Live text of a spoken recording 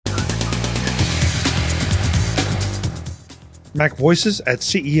MacVoices at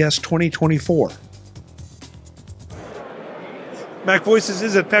CES 2024. MacVoices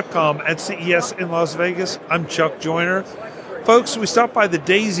is at Pepcom at CES in Las Vegas. I'm Chuck Joyner. Folks, we stopped by the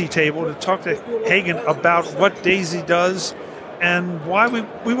Daisy table to talk to Hagen about what Daisy does and why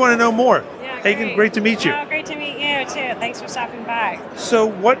we want to know more. Yeah, Hagen, great to meet you. Oh, great to meet you too. Thanks for stopping by. So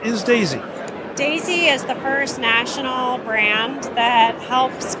what is Daisy? Daisy is the first national brand that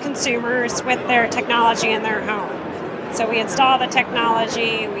helps consumers with their technology in their home. So we install the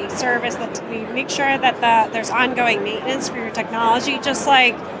technology, we service we make sure that there's ongoing maintenance for your technology, just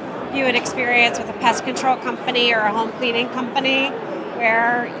like you would experience with a pest control company or a home cleaning company,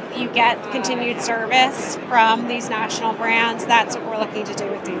 where you get continued service from these national brands. That's what we're looking to do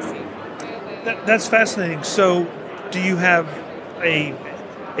with Daisy. That's fascinating. So do you have a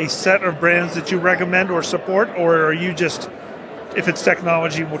set of brands that you recommend or support, or are you just, if it's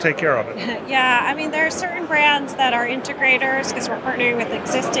technology, we'll take care of it? Yeah, I mean, there are certain brands that are integrators, because we're partnering with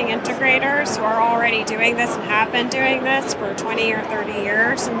existing integrators who are already doing this and have been doing this for 20 or 30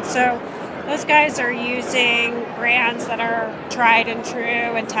 years. And so those guys are using brands that are tried and true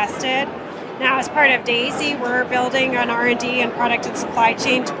and tested. Now, as part of Daisy, we're building an R&D and product and supply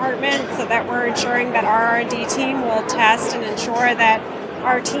chain department so that we're ensuring that our R&D team will test and ensure that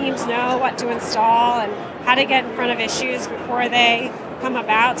our teams know what to install and how to get in front of issues before they come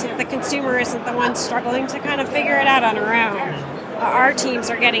about, so that the consumer isn't the one struggling to kind of figure it out on her own. Our teams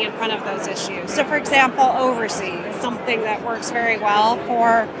are getting in front of those issues. So, for example, Oversee is something that works very well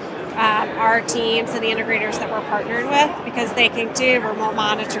for our teams and the integrators that we're partnered with, because they can do remote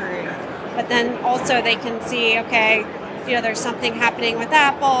monitoring. But then also they can see, okay, there's something happening with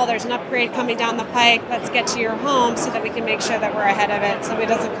Apple, there's an upgrade coming down the pike, let's get to your home so that we can make sure that we're ahead of it so it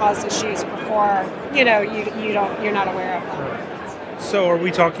doesn't cause issues before, you're not aware of them. So are we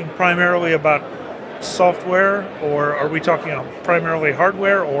talking primarily about software, or are we talking primarily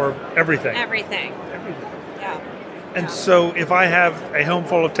hardware, or everything? Everything. Yeah. And so if I have a home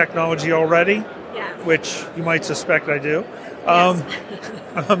full of technology already, yes, which you might suspect I do, yes.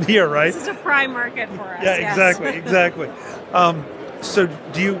 I'm here, right? This is a prime market for us. Yeah, yes. exactly. So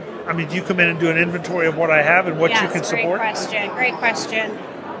do you come in and do an inventory of what I have and what you can support? Great question.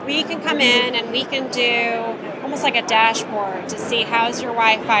 We can come in and we can do almost like a dashboard to see how's your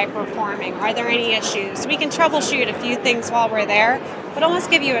Wi-Fi performing. Are there any issues? We can troubleshoot a few things while we're there, but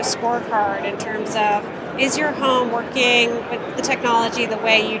almost give you a scorecard in terms of, is your home working with the technology the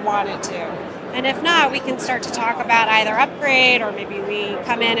way you'd want it to? And if not, we can start to talk about either upgrade, or maybe we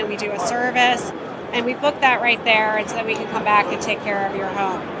come in and we do a service and we book that right there, and so that we can come back and take care of your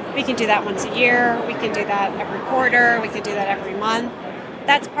home. We can do that once a year, we can do that every quarter, we can do that every month.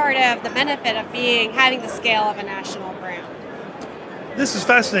 That's part of the benefit of having the scale of a national brand. This is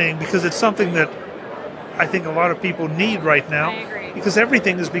fascinating because it's something that I think a lot of people need right now. I agree. Because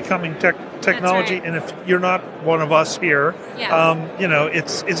everything is becoming technology, right. And if you're not one of us here,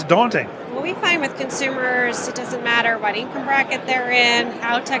 yes. It's daunting. Well, we find with consumers, it doesn't matter what income bracket they're in,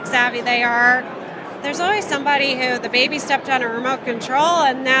 how tech savvy they are. There's always somebody who the baby stepped on a remote control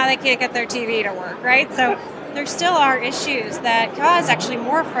and now they can't get their TV to work, right? So there still are issues that cause actually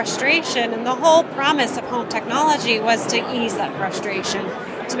more frustration, and the whole promise of home technology was to ease that frustration,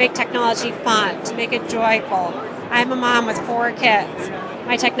 to make technology fun, to make it joyful. I'm a mom with 4 kids.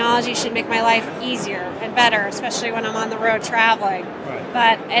 My technology should make my life easier and better, especially when I'm on the road traveling. Right.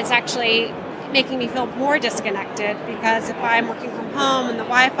 But it's actually making me feel more disconnected, because if I'm working from home and the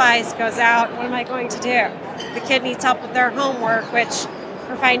Wi-Fi goes out, what am I going to do? The kid needs help with their homework, which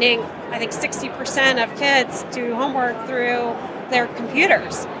we're finding, I think 60% of kids do homework through their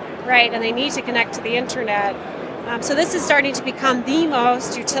computers, right? And they need to connect to the internet. So this is starting to become the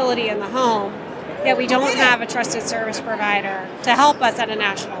most utility in the home, yet we don't have a trusted service provider to help us at a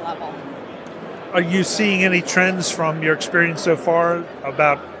national level. Are you seeing any trends from your experience so far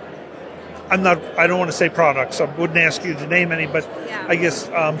about, I don't want to say products, I wouldn't ask you to name any, but yeah. I guess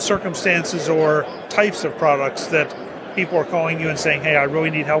circumstances or types of products that people are calling you and saying, hey, I really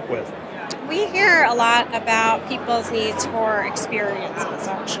need help with? We hear a lot about people's needs for experiences,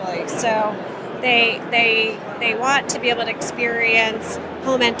 actually. So they want to be able to experience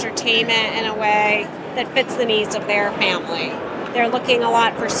home entertainment in a way that fits the needs of their family. They're looking a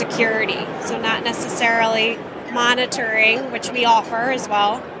lot for security, so not necessarily monitoring, which we offer as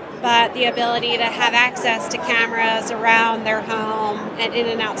well, but the ability to have access to cameras around their home and in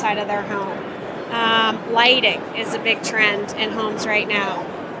and outside of their home. Lighting is a big trend in homes right now.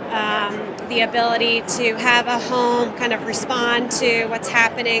 The ability to have a home kind of respond to what's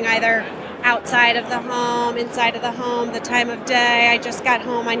happening either outside of the home, inside of the home, the time of day. I just got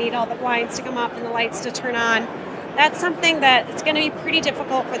home, I need all the blinds to come up and the lights to turn on. that's something that it's going to be pretty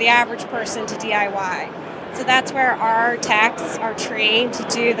difficult for the average person to DIY. So that's where our techs are trained to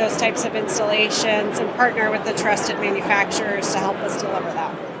do those types of installations and partner with the trusted manufacturers to help us deliver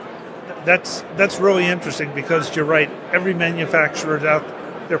that. That's really interesting because you're right. Every manufacturer is out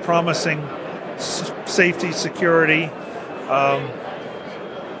there promising safety, security,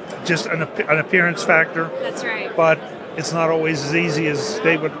 just an appearance factor. That's right. But it's not always as easy as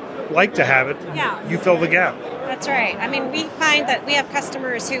they would like to have it. Yeah. You fill the gap. That's right. I mean, we find that we have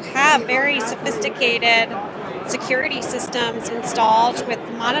customers who have very sophisticated security systems installed with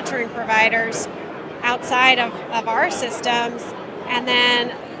monitoring providers outside of our systems, and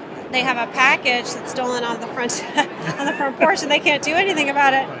then they have a package that's stolen on the front on the front porch, and they can't do anything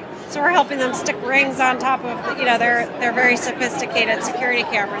about it. So we're helping them stick rings on top of their very sophisticated security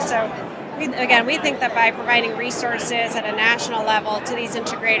cameras. So we think that by providing resources at a national level to these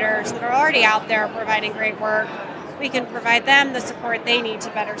integrators that are already out there providing great work, we can provide them the support they need to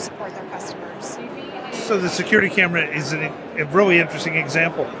better support their customers. So the security camera is a really interesting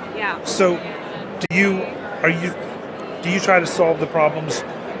example. Yeah. So do you try to solve the problems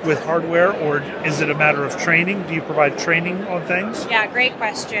with hardware, or is it a matter of training? Do you provide training on things? Yeah, great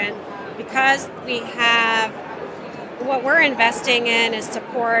question. Because we have, what we're investing in is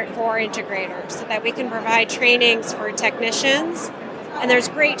support for integrators so that we can provide trainings for technicians. And there's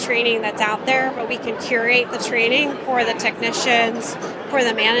great training that's out there, but we can curate the training for the technicians, for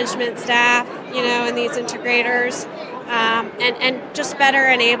the management staff, and these integrators, and just better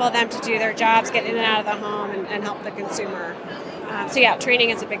enable them to do their jobs, get in and out of the home, and help the consumer. Training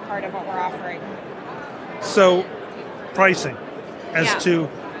is a big part of what we're offering. So, pricing,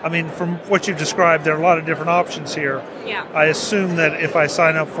 from what you've described, there are a lot of different options here. Yeah. I assume that if I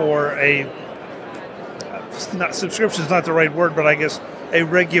sign up for subscription is not the right word, but I guess a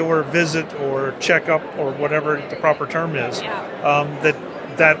regular visit or checkup or whatever the proper term is,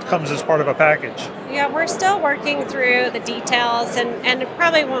 that comes as part of a package. Yeah, we're still working through the details, and it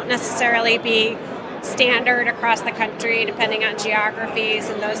probably won't necessarily be standard across the country depending on geographies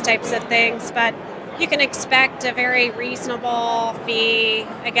and those types of things, but you can expect a very reasonable fee.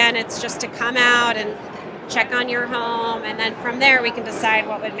 Again, it's just to come out and check on your home, and then from there we can decide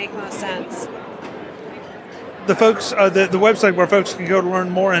what would make most sense. The folks, the website where folks can go to learn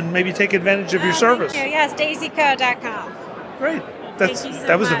more and maybe take advantage of your service. Thank you. Yes, daisyco.com. Great. Thank you so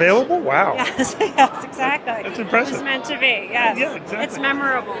that was much. Available? Wow. Yes, exactly. That's impressive. It was meant to be, yes. Yeah, exactly. It's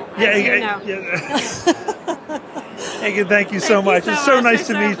memorable, yeah, Hagen, thank you so much. It's so nice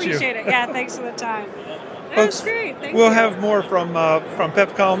to meet you. Appreciate it. Yeah, thanks for the time. Folks, great. We'll have more from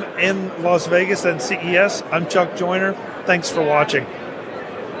Pepcom in Las Vegas and CES. I'm Chuck Joyner. Thanks for watching.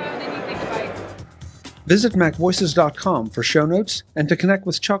 Visit MacVoices.com for show notes and to connect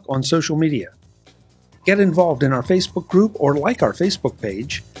with Chuck on social media. Get involved in our Facebook group or like our Facebook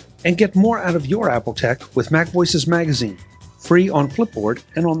page, and get more out of your Apple tech with MacVoices Magazine, free on Flipboard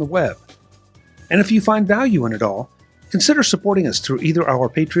and on the web. And if you find value in it all, consider supporting us through either our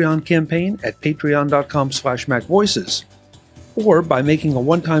Patreon campaign at patreon.com/MacVoices, or by making a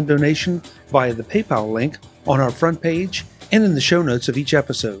one-time donation via the PayPal link on our front page and in the show notes of each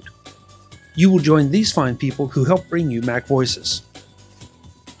episode. You will join these fine people who help bring you Mac Voices.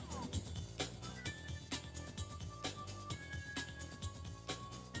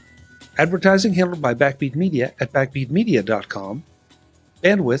 Advertising handled by Backbeat Media at backbeatmedia.com.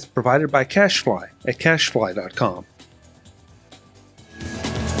 Bandwidth provided by CashFly at cashfly.com.